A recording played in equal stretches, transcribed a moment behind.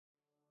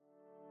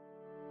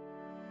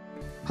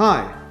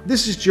Hi,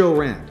 this is Joe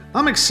Rand.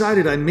 I'm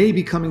excited I may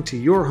be coming to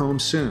your home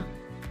soon.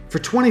 For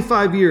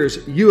 25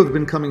 years, you have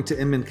been coming to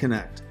Inman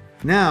Connect.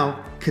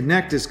 Now,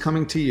 Connect is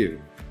coming to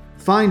you.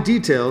 Find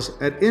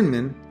details at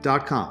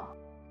inman.com.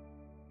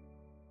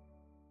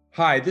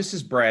 Hi, this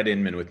is Brad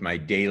Inman with my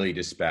Daily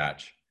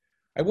Dispatch.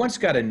 I once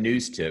got a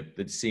news tip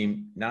that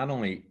seemed not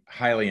only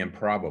highly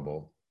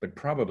improbable, but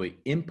probably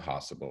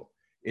impossible.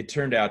 It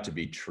turned out to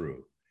be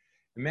true.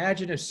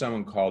 Imagine if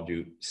someone called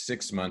you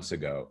 6 months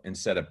ago and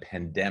said a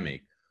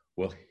pandemic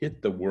will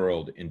hit the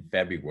world in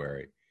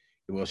February.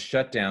 It will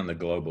shut down the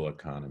global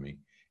economy,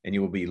 and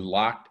you will be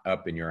locked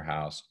up in your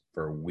house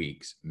for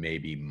weeks,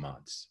 maybe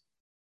months.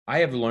 I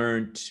have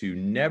learned to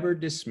never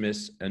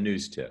dismiss a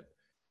news tip,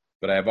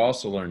 but I have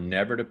also learned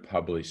never to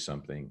publish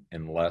something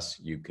unless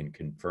you can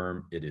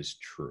confirm it is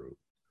true.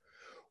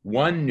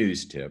 One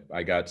news tip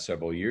I got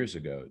several years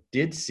ago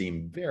did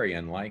seem very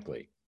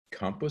unlikely.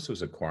 Compass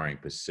was acquiring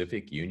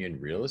Pacific Union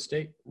Real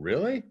Estate?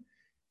 Really?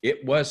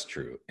 It was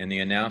true, and the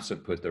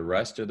announcement put the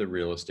rest of the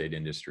real estate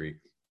industry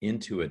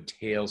into a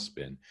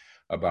tailspin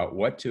about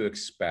what to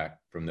expect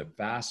from the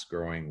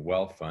fast-growing,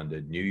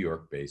 well-funded New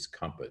York-based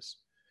Compass.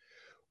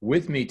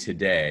 With me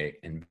today,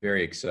 and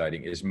very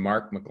exciting, is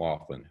Mark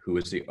McLaughlin, who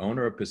is the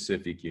owner of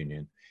Pacific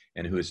Union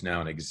and who is now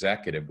an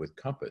executive with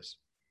Compass.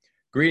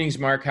 Greetings,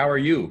 Mark. How are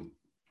you?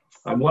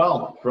 I'm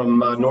well, from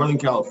Northern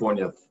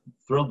California.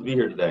 Thrilled to be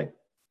here today.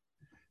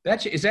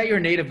 Is that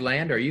your native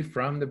land? Are you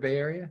from the Bay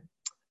Area?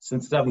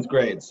 Since 7th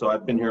grade, so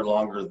I've been here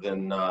longer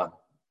than, I've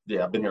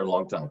been here a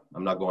long time.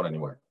 I'm not going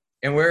anywhere.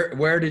 And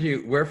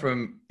where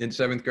from in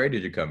 7th grade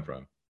did you come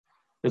from?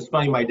 It's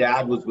funny, my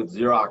dad was with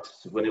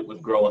Xerox when it was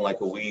growing like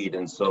a weed,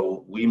 and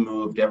so we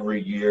moved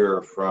every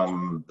year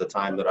from the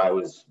time that I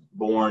was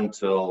born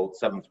till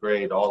 7th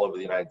grade all over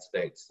the United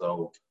States.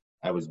 So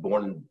I was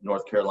born in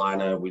North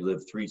Carolina. We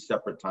lived 3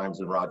 separate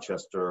times in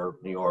Rochester,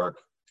 New York,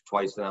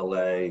 twice in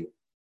LA,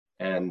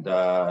 and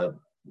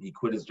he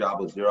quit his job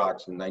with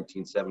Xerox in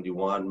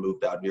 1971,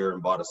 moved out here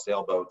and bought a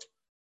sailboat,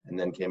 and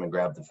then came and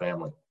grabbed the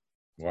family.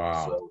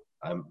 Wow. So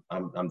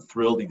I'm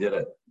thrilled he did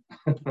it.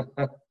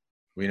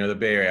 Well, the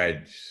Bay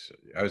Area,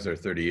 I was there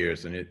 30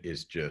 years, and it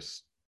is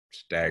just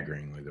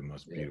staggeringly the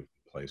most beautiful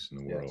place in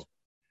the world. Yes.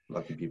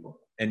 Lucky people.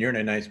 And you're in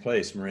a nice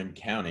place, Marin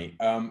County.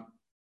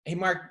 Hey,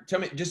 Mark, tell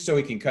me, just so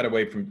we can cut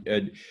away from,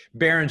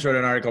 Barron's wrote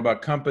an article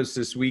about Compass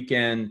this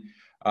weekend.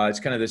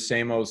 It's kind of the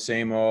same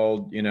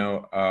old,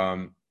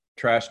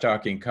 trash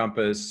talking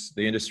Compass.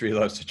 The industry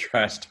loves to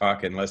trash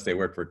talk unless they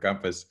work for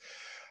Compass.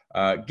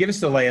 Give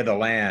us the lay of the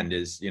land.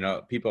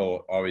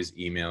 People always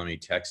email me,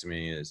 text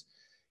me, is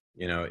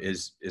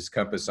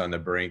Compass on the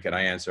brink? And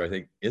I answer, I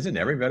think, isn't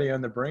everybody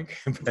on the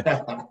brink?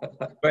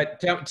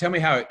 but tell me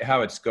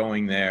how it's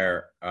going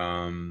there.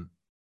 And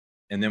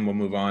then we'll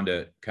move on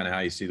to kind of how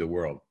you see the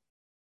world.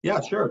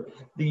 Yeah, sure.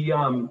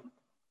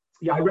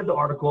 I read the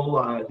article.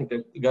 I think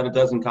I got a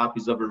dozen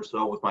copies of it or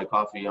so with my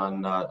coffee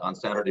on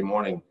Saturday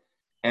morning.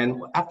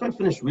 And after I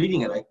finished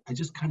reading it, I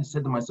just kind of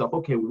said to myself,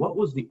 okay, what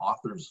was the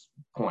author's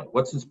point?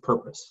 What's his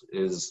purpose?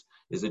 Is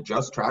it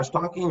just trash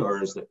talking,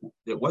 or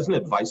it wasn't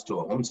advice to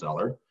a home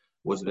seller?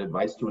 Was it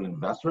advice to an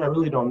investor? I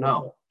really don't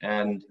know.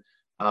 And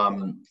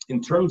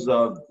in terms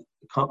of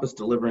Compass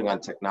delivering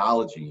on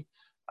technology,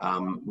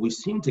 we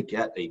seem to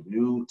get a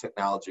new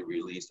technology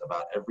release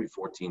about every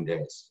 14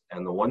 days.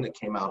 And the one that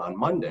came out on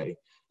Monday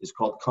is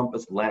called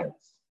Compass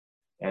Lens.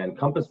 And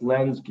Compass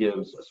Lens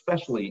gives,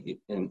 especially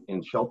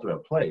in shelter in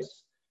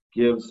place,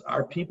 gives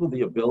our people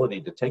the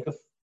ability to take a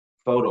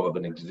photo of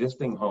an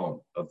existing home,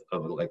 of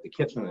like the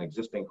kitchen in an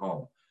existing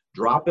home,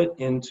 drop it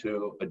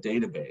into a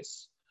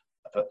database,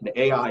 an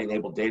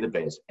AI-enabled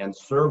database, and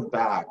serve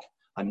back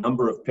a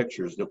number of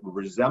pictures that would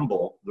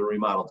resemble the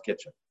remodeled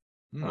kitchen,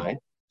 right?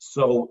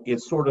 So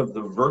it's sort of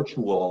the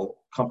virtual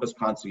Compass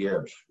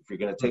Concierge. If you're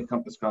going to take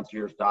Compass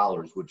Concierge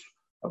dollars, which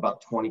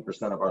about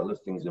 20% of our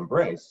listings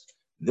embrace,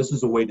 this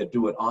is a way to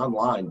do it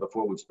online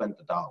before we've spent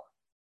the dollar.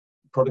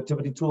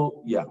 Productivity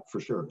tool? Yeah, for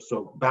sure.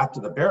 So back to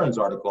the Barron's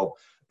article,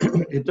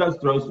 it does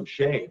throw some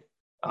shade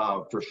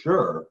for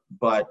sure,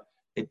 but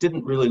it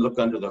didn't really look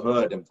under the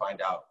hood and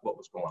find out what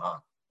was going on.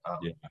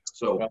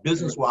 So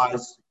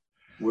business-wise,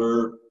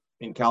 we're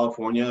in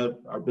California.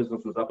 Our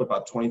business was up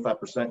about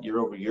 25% year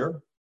over year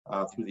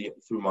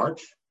through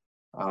March.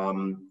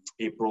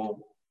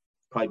 April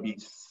probably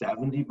be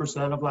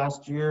 70% of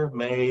last year.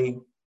 May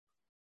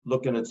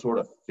looking at sort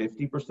of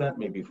 50%,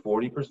 maybe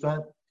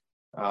 40%.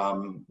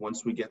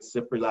 Once we get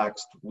SIP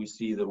relaxed, we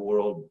see the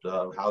world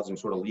housing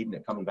sort of leading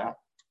it, coming back.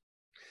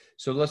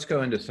 So let's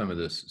go into some of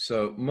this.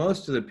 So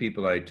most of the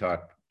people I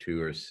talk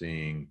to are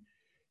seeing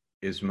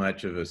as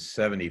much of a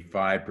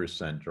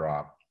 75%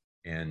 drop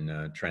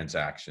in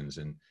transactions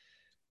and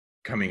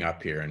coming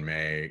up here in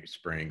May,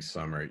 spring,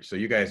 summer. So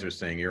you guys are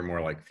saying you're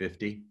more like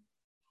 50?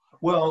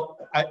 Well,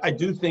 I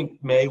do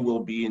think May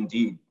will be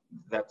indeed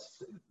that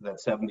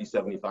 70,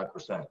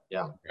 75%.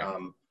 Yeah.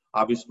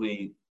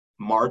 Obviously,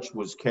 March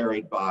was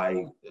carried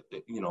by,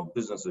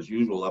 business as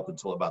usual up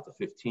until about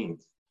the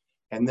 15th.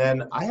 And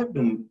then I have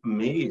been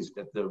amazed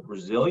at the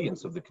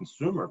resilience of the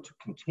consumer to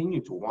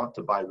continue to want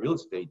to buy real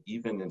estate,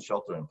 even in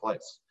shelter in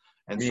place.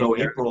 And so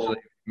they're April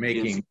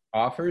making is,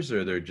 offers,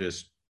 or they're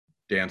just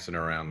dancing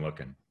around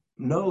looking?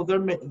 no,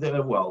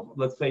 they're, well,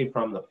 let's say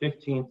from the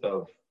 15th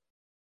of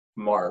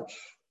March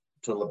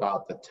till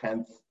about the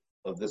 10th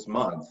of this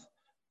month,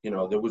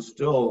 there was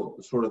still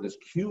sort of this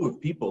queue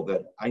of people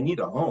that I need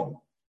a home.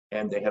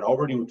 And they had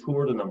already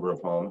toured a number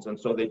of homes. And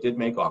so they did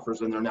make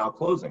offers, and they're now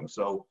closing.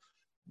 So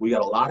we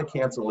got a lot of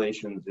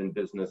cancellations in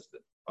business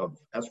of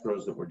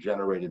escrows that were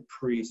generated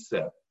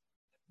pre-SIP,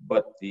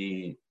 but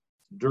the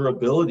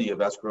durability of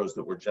escrows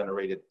that were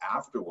generated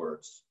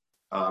afterwards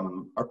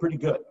are pretty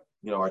good.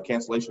 Our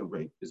cancellation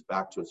rate is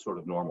back to sort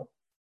of normal.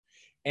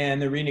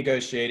 And the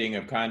renegotiating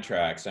of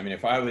contracts. I mean,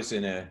 if I was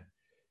in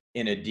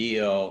a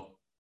deal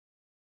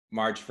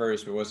March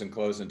 1st, but wasn't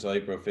closed until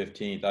April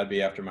 15th, I'd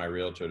be after my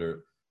realtor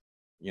to,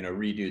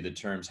 redo the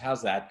terms.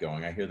 How's that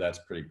going? I hear that's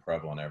pretty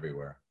prevalent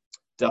everywhere.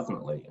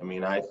 Definitely. I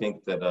mean, I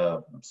think that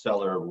a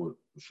seller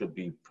should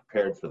be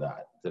prepared for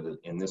that. That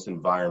in this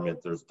environment,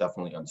 there's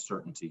definitely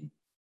uncertainty.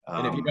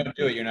 And if you don't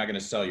do it, you're not going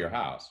to sell your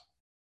house.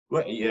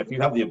 Well, if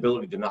you have the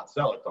ability to not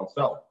sell it, don't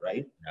sell it,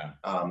 right?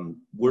 Yeah.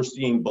 We're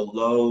seeing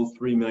below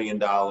 $3 million,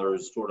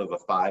 sort of a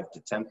 5 to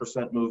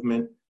 10%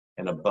 movement,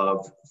 and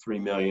above $3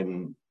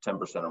 million,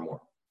 10% or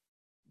more.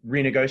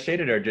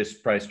 Renegotiated or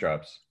just price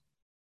drops?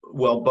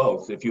 Well,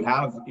 both. If you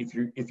have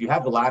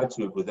the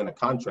latitude within a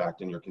contract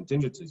and your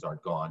contingencies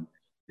aren't gone,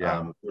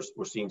 yeah,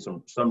 we're seeing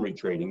some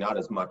retrading, not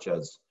as much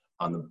as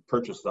on the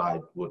purchase side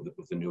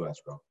with the new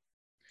escrow.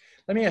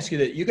 Let me ask you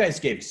that you guys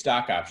gave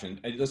stock options.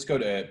 Let's go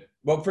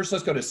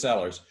to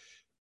sellers.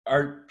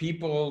 Are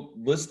people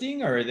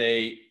listing, or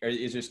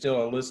is there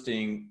still a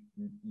listing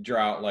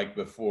drought like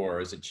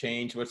before? Is it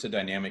changed? What's the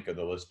dynamic of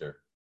the lister?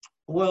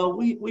 Well,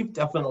 we've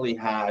definitely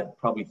had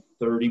probably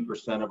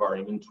 30% of our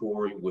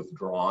inventory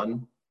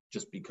withdrawn,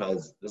 just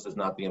because this is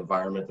not the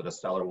environment that a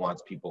seller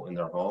wants people in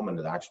their home. And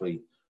it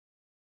actually,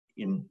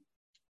 in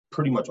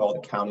pretty much all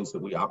the counties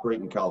that we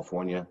operate in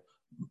California,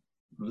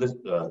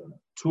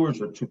 tours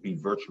are to be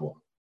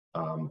virtual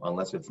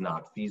unless it's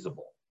not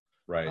feasible.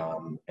 Right.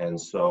 And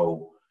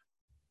so,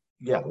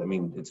 yeah, I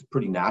mean, it's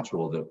pretty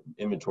natural that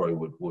inventory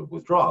would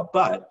withdraw.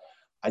 But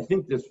I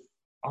think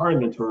our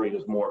inventory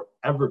is more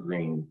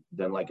evergreen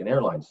than like an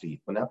airline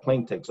seat. When that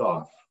plane takes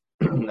off,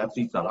 that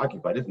seat's not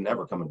occupied, it's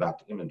never coming back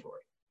to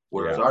inventory.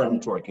 Whereas our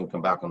inventory can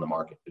come back on the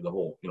market. The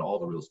whole, all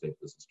the real estate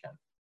business can.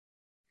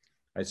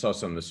 I saw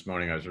some this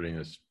morning. I was reading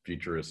this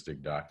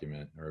futuristic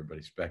document.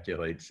 Everybody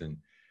speculates, and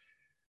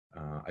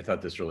I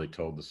thought this really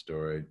told the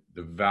story.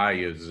 The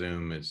value of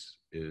Zoom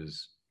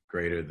is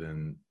greater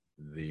than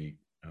the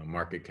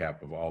market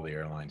cap of all the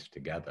airlines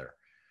together.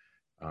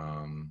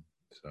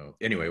 So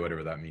anyway,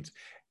 whatever that means.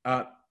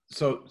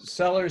 So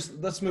sellers,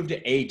 let's move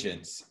to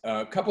agents.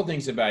 A couple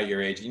things about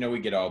your agent. We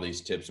get all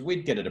these tips. We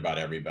get it about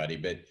everybody,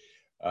 but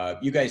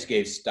you guys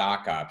gave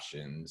stock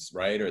options,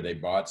 right? Or they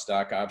bought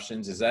stock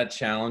options. Is that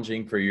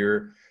challenging for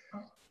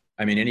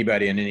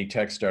anybody in any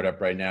tech startup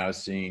right now is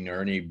seeing,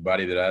 or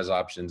anybody that has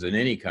options in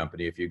any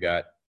company, if you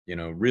got,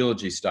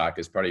 Realogy stock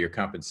as part of your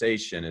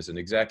compensation as an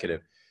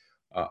executive,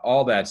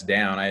 all that's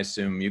down. I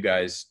assume you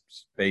guys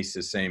face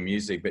the same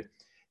music, but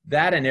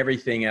that and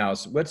everything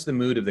else, what's the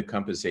mood of the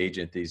Compass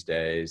agent these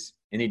days?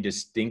 Any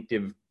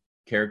distinctive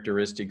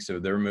characteristics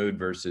of their mood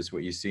versus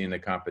what you see in the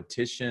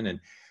competition?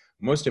 And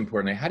most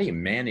importantly, how do you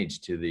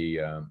manage to the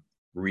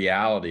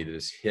reality that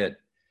has hit,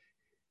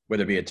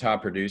 whether it be a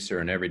top producer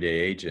or an everyday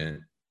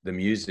agent, the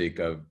music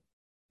of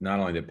not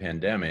only the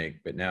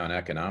pandemic, but now an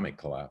economic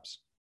collapse?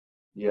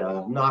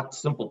 Yeah, not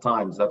simple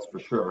times, that's for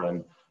sure.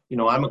 And,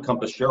 I'm a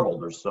Compass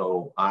shareholder,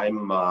 so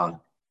I'm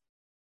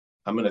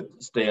going to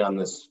stay on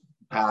this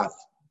path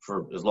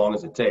for as long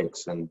as it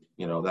takes. And,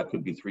 that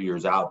could be 3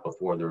 years out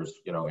before there's,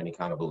 any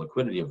kind of a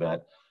liquidity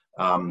event.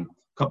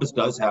 Compass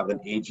does have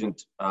an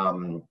agent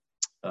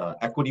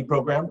equity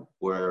program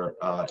where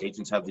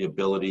agents have the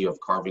ability of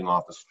carving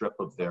off a strip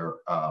of their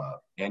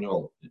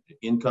annual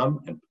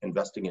income and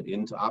investing it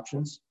into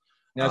options.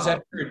 Now, is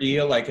that per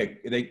deal? Like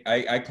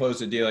I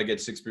close a deal, I get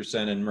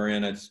 6%, and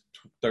Marina, it's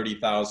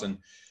 30,000.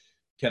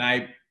 Can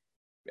I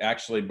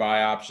actually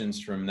buy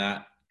options from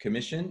that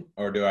commission,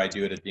 or do I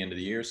do it at the end of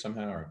the year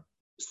somehow? Or?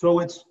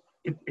 So it's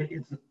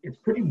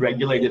pretty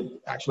regulated.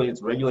 Actually,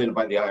 it's regulated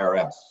by the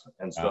IRS.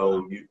 And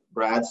so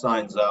Brad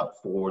signs up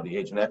for the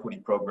agent equity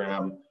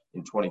program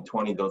in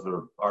 2020. Those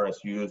are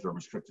RSUs, or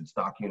restricted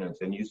stock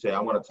units. And you say,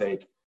 I want to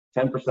take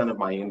 10% of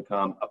my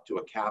income up to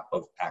a cap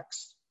of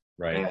X.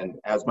 Right. And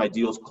as my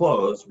deals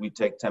close, we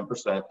take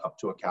 10% up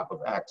to a cap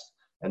of X.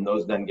 And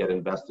those then get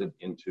invested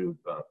into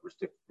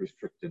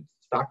restricted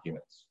stock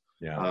units.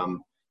 Yeah.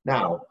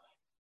 Now,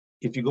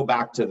 if you go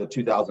back to the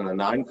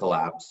 2009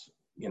 collapse,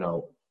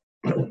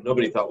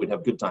 nobody thought we'd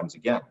have good times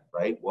again,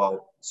 right?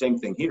 Well, same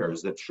thing here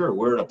is that, sure,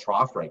 we're in a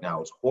trough right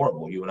now. It's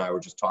horrible. You and I were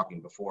just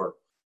talking before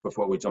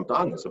we jumped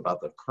on this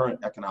about the current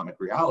economic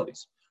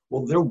realities.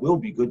 Well, there will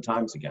be good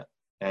times again.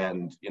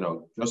 And,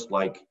 just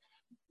like,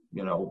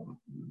 the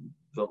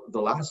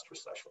last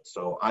recession.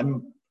 So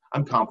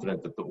I'm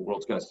confident that the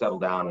world's going to settle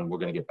down and we're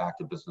going to get back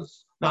to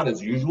business, not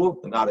as usual,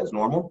 but not as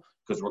normal,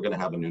 because we're going to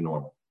have a new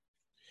normal.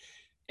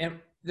 And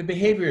the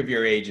behavior of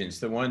your agents,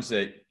 the ones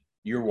that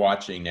you're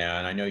watching now,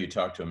 and I know you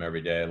talk to them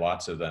every day,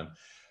 lots of them.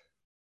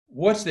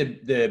 What's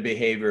the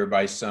behavior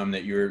by some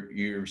that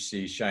you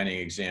see shining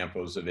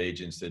examples of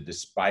agents that,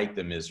 despite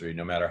the misery,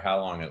 no matter how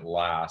long it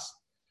lasts,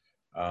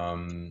 are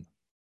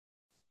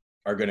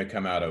going to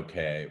come out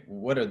okay?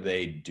 What are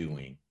they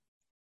doing?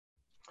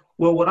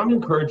 Well, what I'm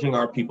encouraging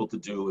our people to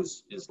do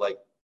is like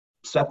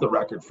set the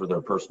record for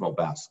their personal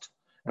best.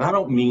 And I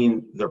don't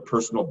mean their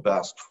personal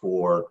best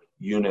for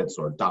units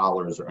or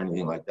dollars or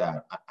anything like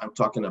that. I'm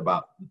talking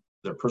about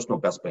their personal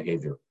best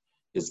behavior.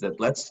 Is that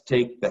let's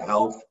take the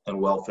health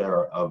and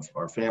welfare of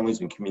our families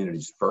and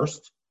communities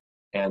first,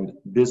 and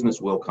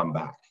business will come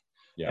back.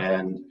 Yeah.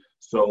 And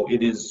so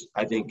it is,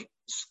 I think,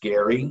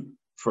 scary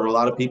for a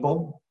lot of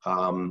people.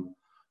 A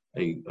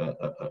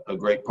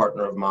great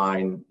partner of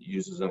mine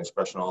uses an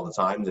expression all the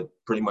time that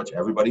pretty much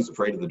everybody's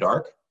afraid of the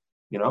dark,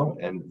 you know,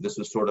 and this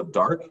is sort of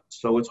dark,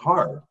 so it's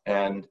hard.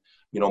 And,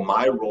 you know,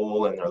 my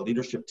role and our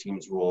leadership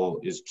team's role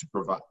is to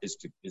provide, is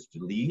to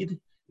lead,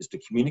 is to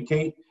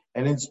communicate,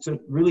 and it's to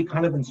really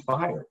kind of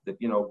inspire that,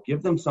 you know,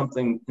 give them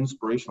something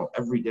inspirational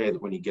every day that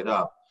when you get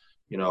up,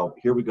 you know,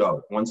 here we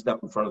go, one step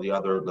in front of the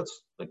other,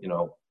 let's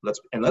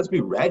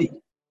be ready.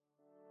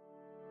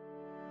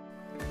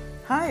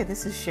 Hi,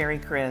 this is Sherry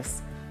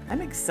Chris.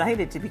 I'm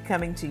excited to be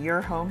coming to your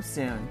home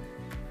soon.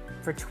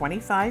 For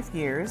 25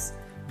 years,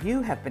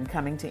 you have been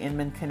coming to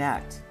Inman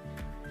Connect.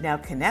 Now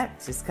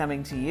Connect is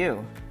coming to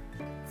you.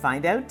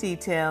 Find out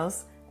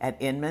details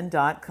at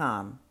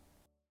inman.com.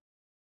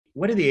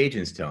 What are the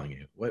agents telling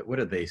you? What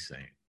are they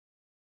saying?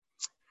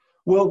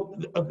 Well,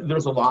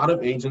 there's a lot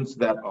of agents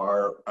that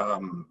are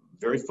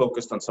very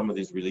focused on some of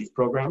these relief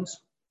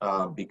programs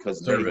because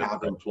they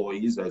have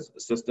employees as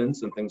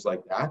assistants and things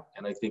like that.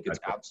 And I think it's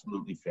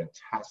absolutely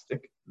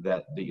fantastic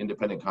that the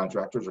independent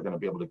contractors are going to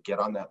be able to get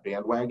on that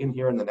bandwagon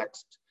here in the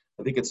next,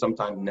 I think it's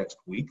sometime next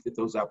week that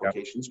those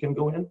applications can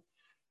go in.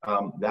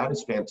 That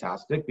is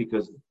fantastic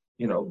because,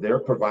 you know, they're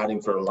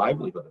providing for a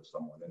livelihood of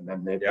someone, and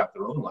then they've got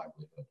their own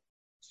livelihood.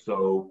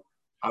 So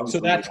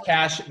that's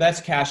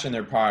cash in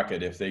their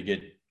pocket if they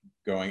get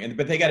going,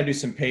 but they got to do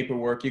some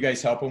paperwork. You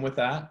guys help them with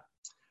that?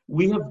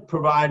 We have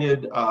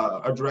provided,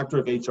 our director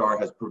of HR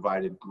has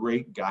provided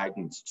great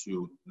guidance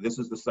to, this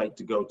is the site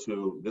to go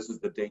to, this is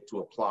the date to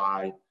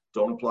apply,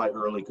 don't apply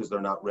early because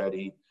they're not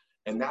ready.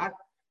 And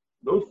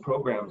those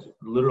programs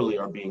literally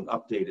are being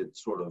updated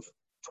sort of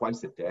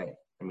twice a day.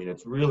 I mean,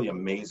 it's really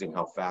amazing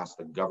how fast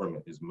the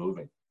government is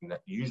moving. And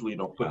that usually you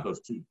don't put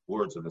those two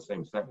words in the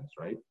same sentence,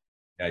 right?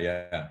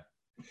 Yeah.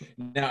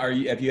 Now,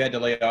 have you had to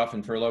lay off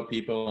and furlough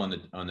people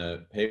on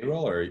the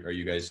payroll, or are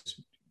you guys?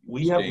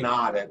 We have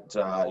not.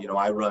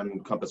 I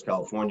run Compass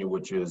California,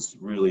 which is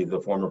really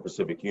the former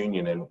Pacific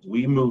Union, and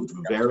we moved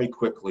very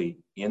quickly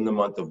in the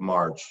month of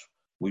March.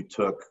 We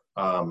took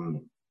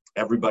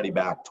everybody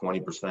back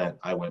 20%.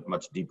 I went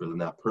much deeper than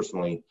that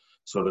personally.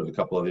 So did a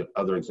couple of the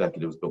other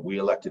executives, but we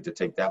elected to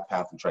take that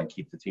path and try and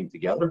keep the team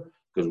together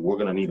because we're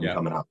going to need them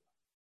coming out.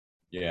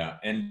 Yeah,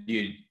 and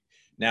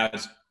now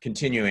it's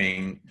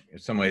continuing. In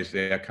some ways,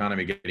 the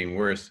economy getting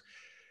worse.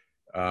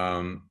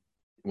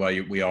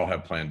 We all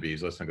have plan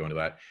Bs. Let's not go into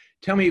that.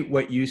 Tell me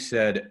what you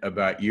said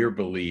about your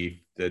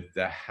belief that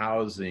the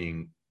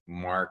housing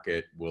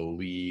market will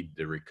lead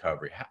the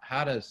recovery.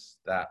 How does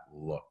that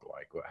look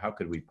like? How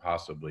could we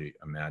possibly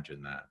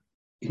imagine that?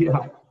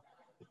 Yeah,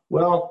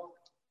 well,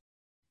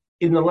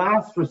 in the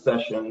last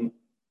recession,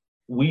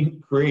 we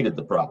created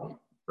the problem,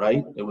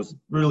 right? It was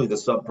really the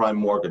subprime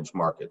mortgage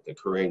market that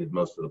created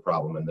most of the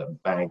problem, and the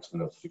banks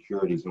and the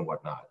securities and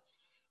whatnot.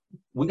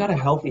 We got a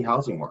healthy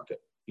housing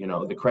market. You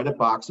know, the credit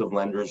box of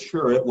lenders,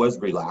 sure, it was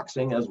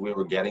relaxing as we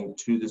were getting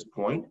to this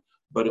point,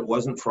 but it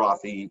wasn't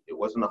frothy. It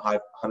wasn't a high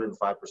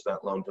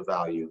 105% loan to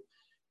value.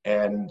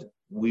 And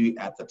we,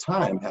 at the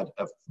time, had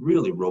a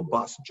really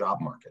robust job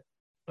market,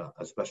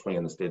 especially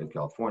in the state of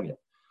California.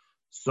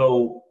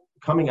 So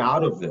coming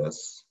out of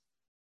this,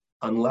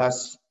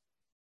 unless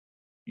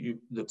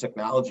the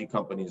technology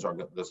companies are,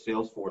 the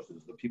sales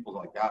forces, the people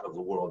like that of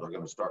the world are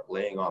going to start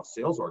laying off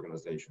sales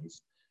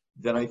organizations,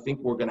 then I think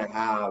we're going to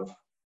have,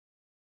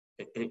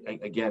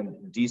 again,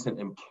 decent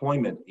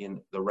employment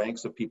in the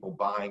ranks of people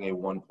buying a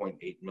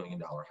 $1.8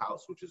 million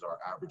house, which is our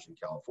average in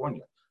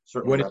California.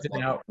 Certainly, what is it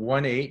now?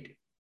 1.8?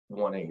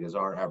 1.8 is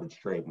our average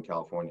trade in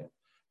California.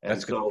 And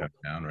that's going to come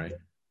down, right?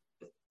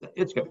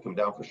 It's going to come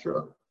down for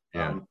sure.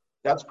 Yeah.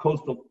 That's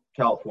coastal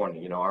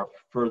California. You know, our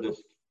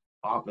furthest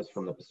office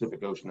from the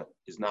Pacific Ocean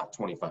is not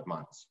 25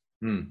 miles.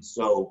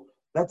 So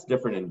that's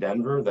different in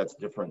Denver. That's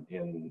different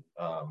in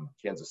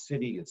Kansas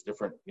City. It's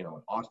different, you know,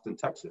 in Austin,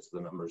 Texas. The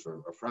numbers are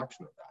a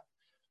fraction of that.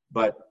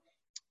 But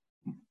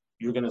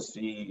you're going to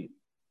see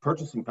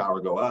purchasing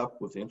power go up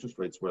with interest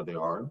rates where they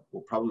are.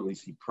 We'll probably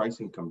see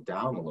pricing come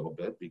down a little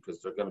bit because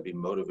they're going to be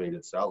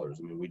motivated sellers.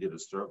 I mean, we did a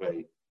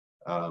survey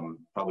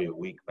probably a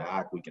week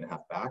and a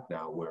half back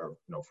now, where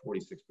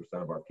 46%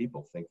 of our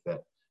people think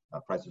that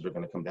prices are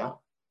going to come down.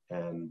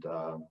 And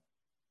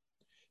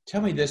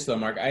Tell me this though,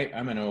 Mark.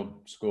 I'm an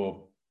old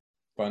school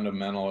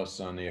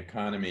fundamentalist on the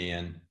economy,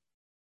 and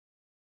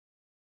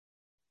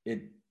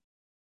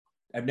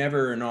I've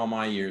never in all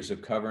my years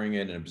of covering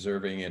it and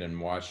observing it and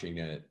watching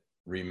it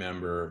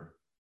remember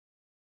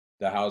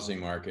the housing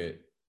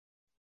market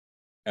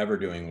ever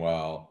doing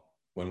well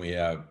when we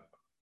have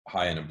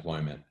high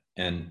unemployment.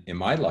 And in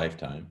my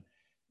lifetime,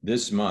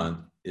 this month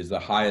is the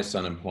highest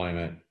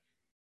unemployment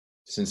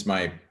since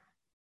my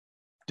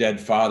dead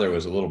father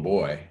was a little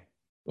boy.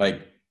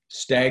 Like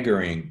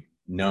staggering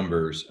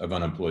numbers of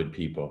unemployed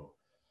people.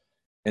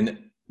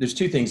 And there's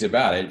two things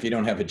about it. If you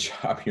don't have a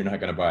job, you're not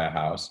going to buy a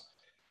house.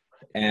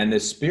 And the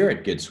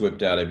spirit gets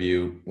whipped out of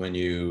you when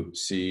you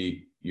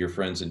see your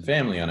friends and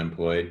family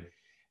unemployed.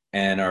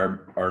 And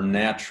our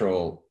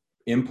natural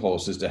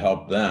impulse is to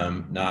help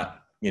them, not,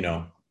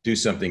 do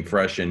something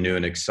fresh and new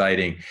and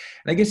exciting.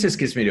 And I guess this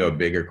gets me to a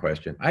bigger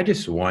question. I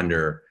just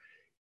wonder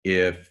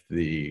if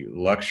the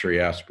luxury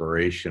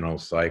aspirational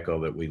cycle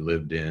that we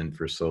lived in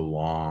for so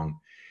long,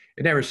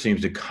 it never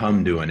seems to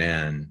come to an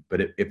end,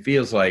 but it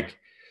feels like,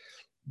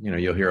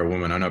 you'll hear a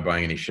woman, I'm not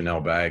buying any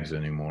Chanel bags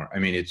anymore. I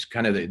mean, it's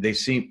kind of, they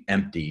seem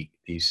empty,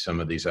 some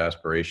of these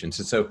aspirations.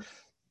 And so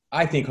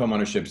I think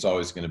homeownership is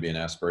always going to be an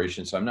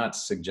aspiration. So I'm not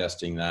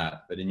suggesting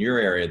that, but in your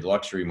area, the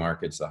luxury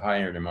markets, the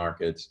higher end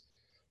markets,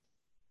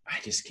 I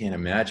just can't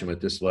imagine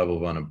with this level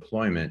of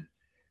unemployment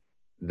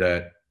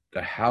that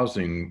the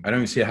housing, I don't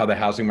even see how the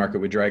housing market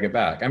would drag it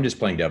back. I'm just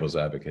playing devil's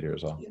advocate here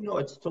as well.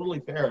 It's totally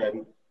fair.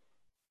 And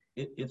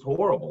it's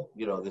horrible,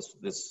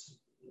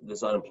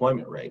 this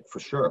unemployment rate for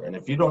sure. And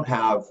if you don't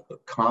have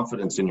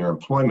confidence in your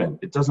employment,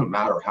 it doesn't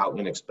matter how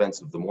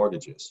inexpensive the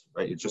mortgage is,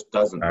 right? It just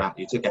doesn't matter.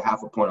 You take a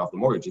half a point off the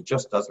mortgage, it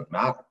just doesn't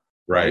matter.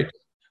 Right.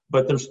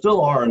 But there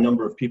still are a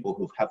number of people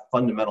who have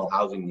fundamental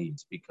housing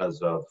needs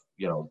because of,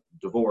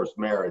 divorce,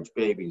 marriage,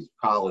 babies,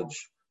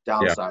 college,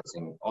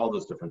 downsizing, all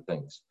those different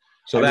things.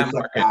 So that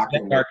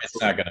market's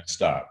not going to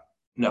stop.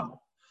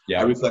 No. Yeah.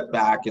 I reflect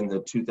back in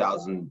the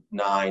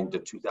 2009 to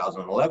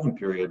 2011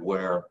 period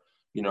where,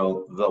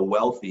 the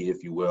wealthy,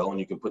 if you will, and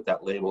you can put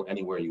that label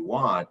anywhere you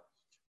want,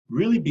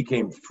 really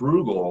became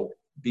frugal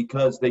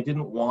because they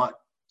didn't want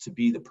to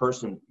be the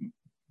person,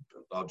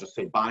 I'll just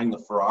say, buying the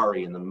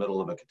Ferrari in the middle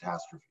of a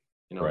catastrophe.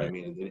 What I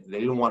mean? They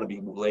didn't want to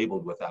be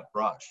labeled with that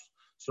brush.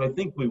 So I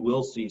think we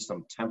will see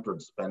some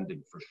tempered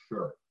spending for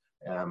sure.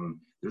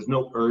 There's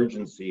no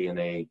urgency in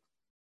a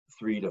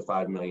 $3 to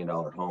 $5 million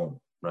home,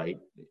 right?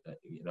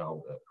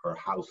 Or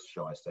house,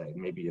 shall I say.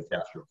 Maybe if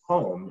that's your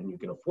home and you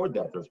can afford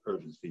that, there's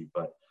urgency.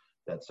 But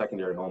that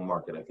secondary home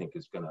market, I think,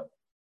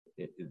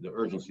 the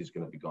urgency is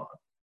going to be gone.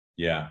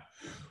 Yeah.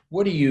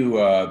 What do you,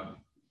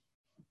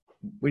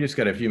 we just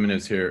got a few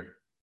minutes here.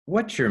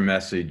 What's your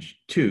message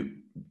to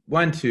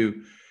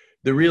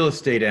the real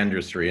estate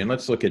industry? And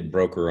let's look at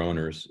broker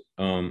owners.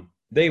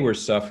 They were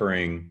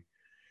suffering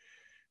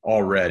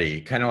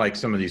already, kind of like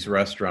some of these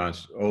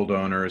restaurants, old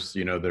owners,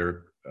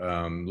 they're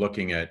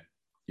looking at,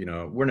 we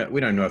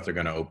don't know if they're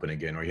going to open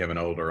again, or you have an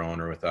older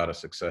owner without a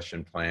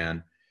succession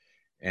plan.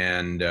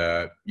 And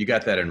you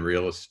got that in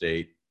real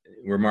estate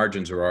where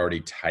margins were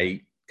already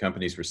tight.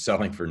 Companies were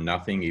selling for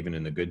nothing, even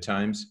in the good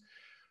times.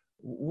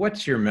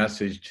 What's your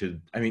message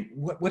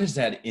what does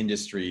that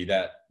industry,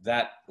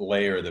 that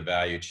layer of the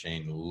value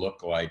chain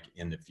look like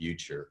in the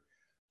future?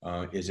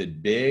 Is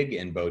it big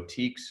and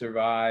boutiques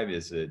survive?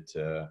 Is it,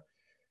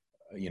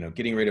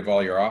 getting rid of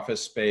all your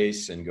office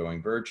space and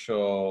going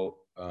virtual?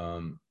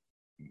 On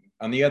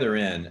the other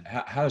end,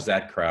 how's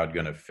that crowd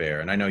going to fare?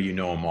 And I know you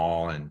know them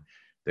all and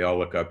they all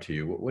look up to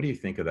you. What do you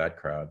think of that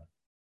crowd?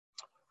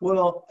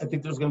 Well, I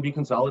think there's going to be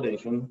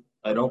consolidation.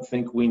 I don't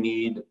think we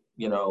need,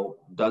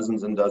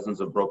 dozens and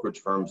dozens of brokerage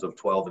firms of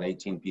 12 and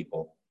 18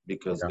 people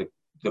because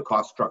the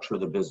cost structure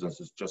of the business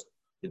is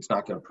it's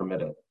not going to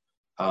permit it.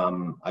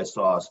 I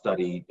saw a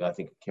study, I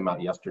think it came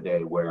out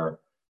yesterday, where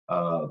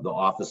the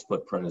office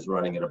footprint is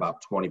running at about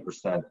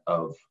 20%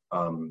 of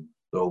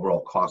the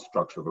overall cost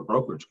structure of a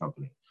brokerage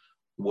company.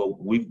 Well,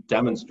 we've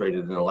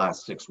demonstrated in the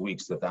last 6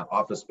 weeks that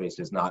office space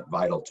is not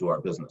vital to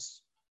our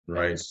business.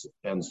 Right.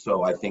 And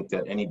so I think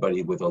that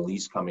anybody with a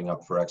lease coming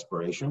up for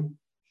expiration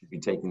should be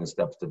taking the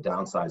steps to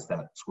downsize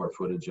that square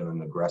footage in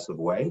an aggressive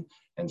way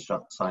and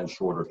sign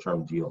shorter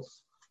term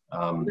deals.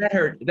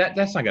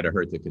 That's not going to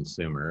hurt the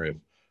consumer if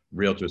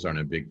realtors aren't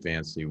in big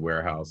fancy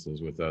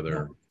warehouses with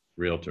other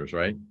realtors,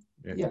 right?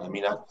 Yeah, I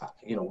mean,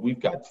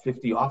 we've got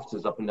 50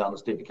 offices up and down the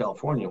state of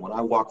California. When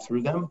I walk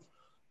through them,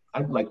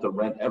 I'd like to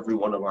rent every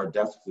one of our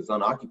desks that's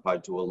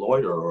unoccupied to a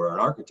lawyer or an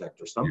architect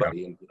or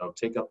somebody and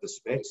take up the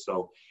space.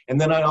 So, and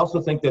then I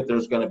also think that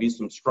there's going to be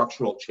some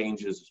structural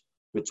changes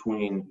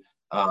between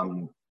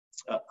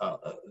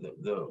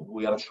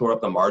we got to shore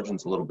up the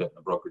margins a little bit in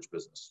the brokerage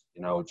business.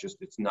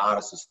 It's not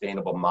a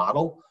sustainable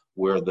model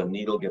where the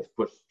needle gets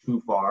pushed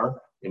too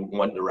far in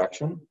one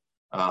direction.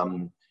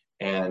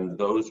 And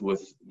those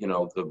with,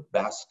 the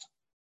best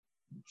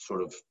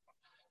sort of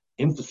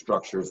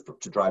infrastructures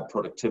to drive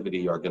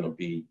productivity are going to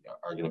be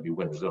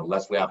winners.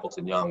 Leslie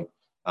Appleton Young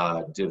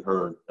did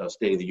her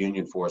State of the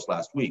Union for us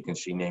last week, and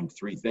she named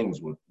 3 things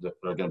that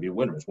are going to be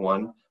winners.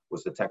 One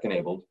was the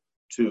tech-enabled.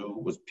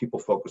 2 was people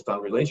focused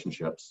on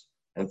relationships,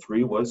 and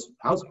 3 was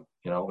housing.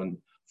 And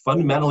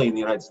fundamentally in the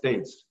United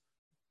States,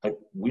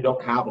 we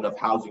don't have enough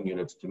housing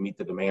units to meet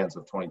the demands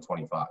of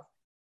 2025.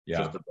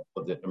 Yeah. Just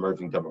of the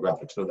emerging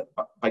demographics. So that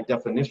by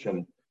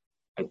definition,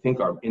 I think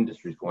our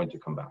industry is going to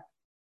come back.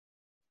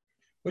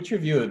 What's your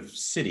view of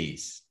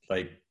cities?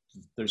 Like,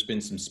 there's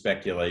been some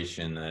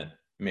speculation that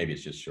maybe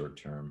it's just short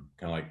term,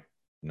 kind of like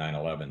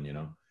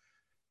 9/11,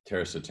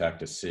 terrorists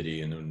attacked a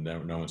city and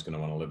no one's going to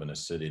want to live in a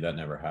city. That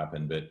never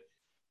happened. But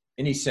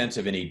any sense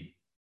of any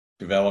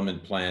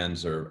development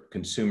plans or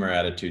consumer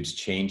attitudes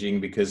changing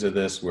because of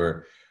this,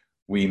 where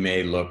we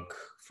may look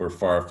for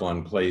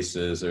far-flung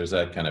places? Or is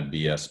that kind of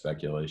BS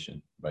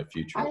speculation by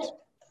futurists?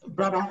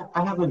 Brett,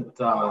 I haven't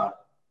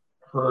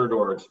heard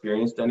or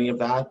experienced any of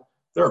that.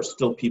 There are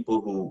still people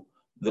who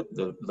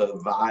the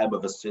vibe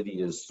of a city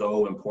is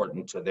so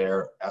important to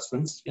their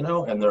essence, and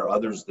there are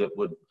others that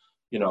would,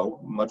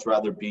 much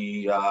rather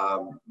be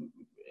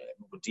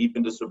deep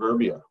into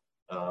suburbia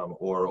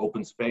or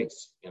open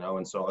space,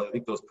 and so I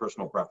think those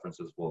personal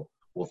preferences will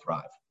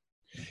thrive.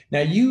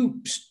 Now,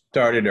 you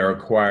started or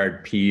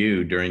acquired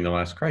PU during the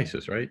last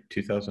crisis, right?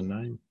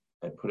 2009?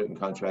 I put it in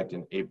contract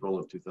in April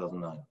of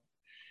 2009.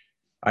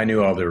 I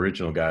knew all the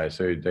original guys.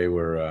 They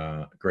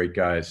were great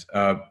guys.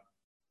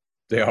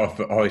 They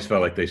always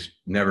felt like they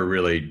never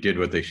really did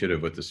what they should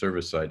have with the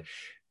service side.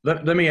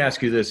 Let me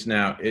ask you this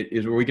now.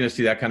 Are we going to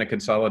see that kind of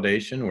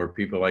consolidation where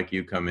people like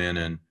you come in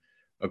and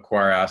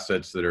acquire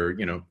assets that are,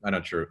 I'm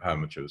not sure how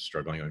much it was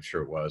struggling. I'm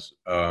sure it was.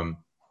 We're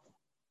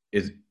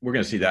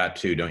going to see that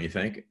too, don't you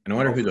think? And I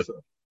wonder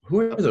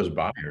who are those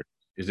buyers?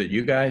 Is it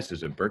you guys?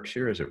 Is it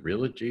Berkshire? Is it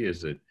Realogy?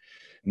 Is it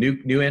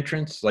new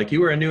entrants? Like, you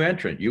were a new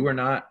entrant. You were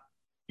not,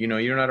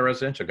 you're not a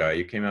residential guy.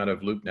 You came out of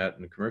LoopNet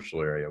in the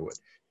commercial area.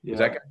 Is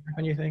that going to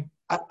happen, you think?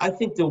 I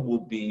think there will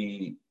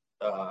be,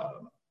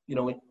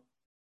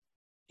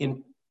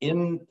 in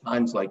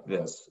times like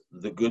this,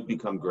 the good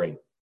become great,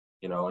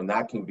 and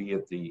that can be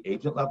at the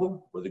agent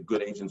level where the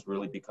good agents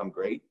really become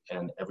great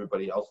and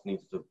everybody else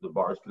the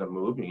bar is going to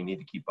move and you need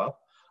to keep up.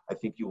 I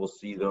think you will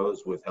see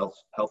those with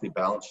healthy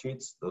balance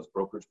sheets, those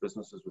brokerage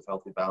businesses with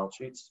healthy balance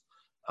sheets,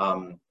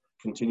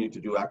 continue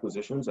to do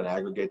acquisitions and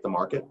aggregate the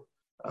market.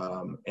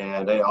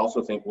 And I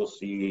also think we'll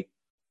see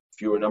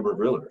fewer number of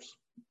realtors.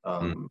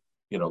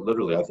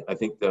 Literally, I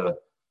think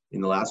in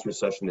the last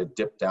recession, it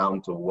dipped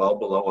down to well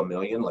below 1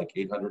 million, like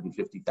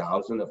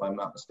 850,000, if I'm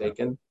not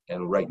mistaken.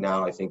 And right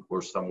now, I think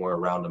we're somewhere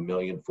around 1.4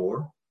 million.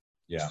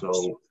 Yeah.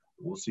 So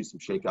we'll see some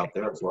shakeout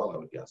there as well, I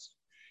would guess.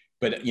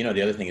 But,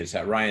 the other thing is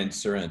that Ryan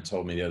Surin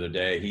told me the other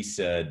day, he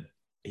said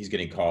he's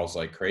getting calls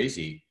like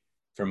crazy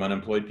from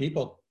unemployed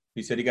people.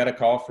 He said he got a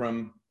call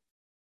from,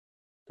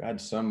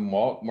 some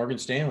Morgan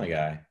Stanley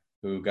guy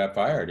who got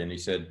fired. And he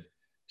said,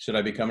 should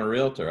I become a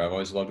realtor? I've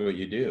always loved what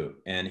you do.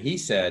 And he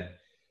said,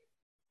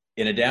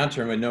 in a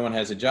downturn when no one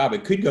has a job,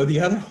 it could go the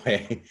other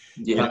way.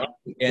 Yeah.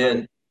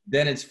 And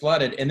then it's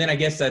flooded. And then I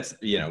guess that's,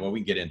 we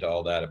can get into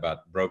all that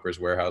about brokers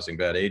warehousing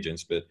bad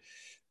agents. But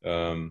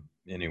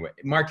anyway,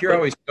 Mark, you're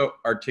always so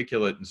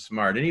articulate and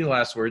smart. Any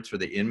last words for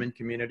the Inman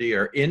community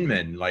or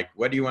Inman? Like,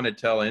 what do you want to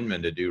tell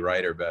Inman to do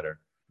right or better?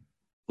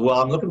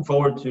 Well, I'm looking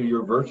forward to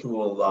your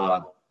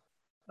virtual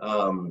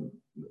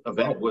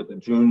event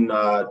with June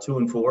 2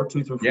 and 4,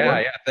 2 through 4.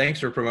 Yeah. Thanks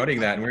for promoting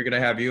that. And we're going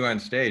to have you on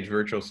stage,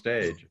 virtual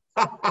stage.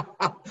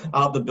 I'll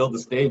have to build a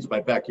stage in my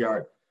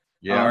backyard.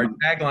 Yeah, our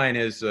tagline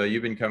is,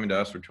 you've been coming to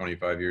us for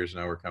 25 years,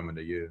 now we're coming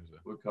to you. So.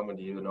 We're coming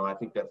to you. No, I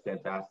think that's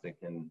fantastic.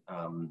 And,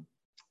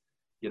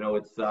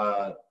 it's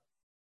the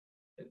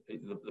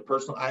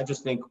personal, I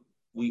just think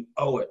we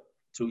owe it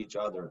to each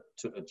other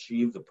to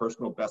achieve the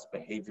personal best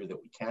behavior that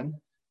we can.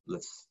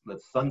 Let's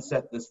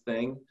sunset this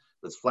thing.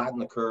 Let's flatten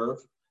the curve.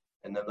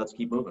 And then let's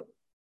keep moving.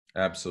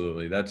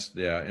 Absolutely.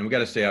 And we got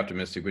to stay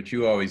optimistic, which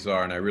you always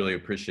are. And I really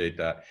appreciate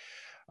that.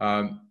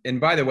 And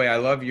by the way, I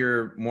love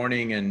your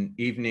morning and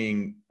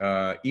evening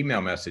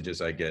email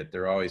messages I get.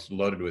 They're always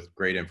loaded with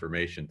great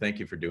information. Thank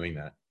you for doing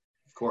that.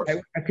 Of course.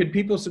 Could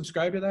people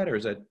subscribe to that, or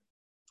is that?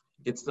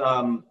 It's,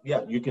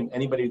 you can,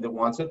 anybody that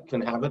wants it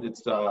can have it.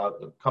 It's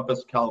the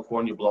Compass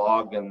California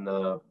blog, and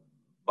the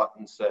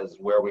button says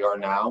where we are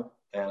now,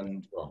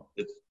 and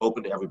it's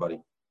open to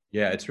everybody.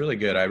 Yeah, it's really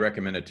good. I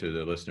recommend it to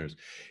the listeners.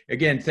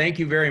 Again, thank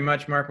you very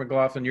much, Mark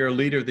McLaughlin. You're a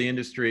leader of the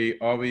industry,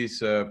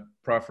 always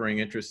proffering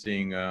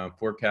interesting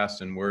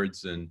forecasts and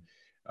words, and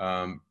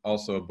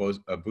also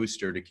a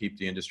booster to keep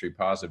the industry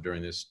positive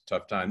during this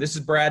tough time. This is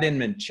Brad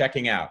Inman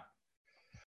checking out.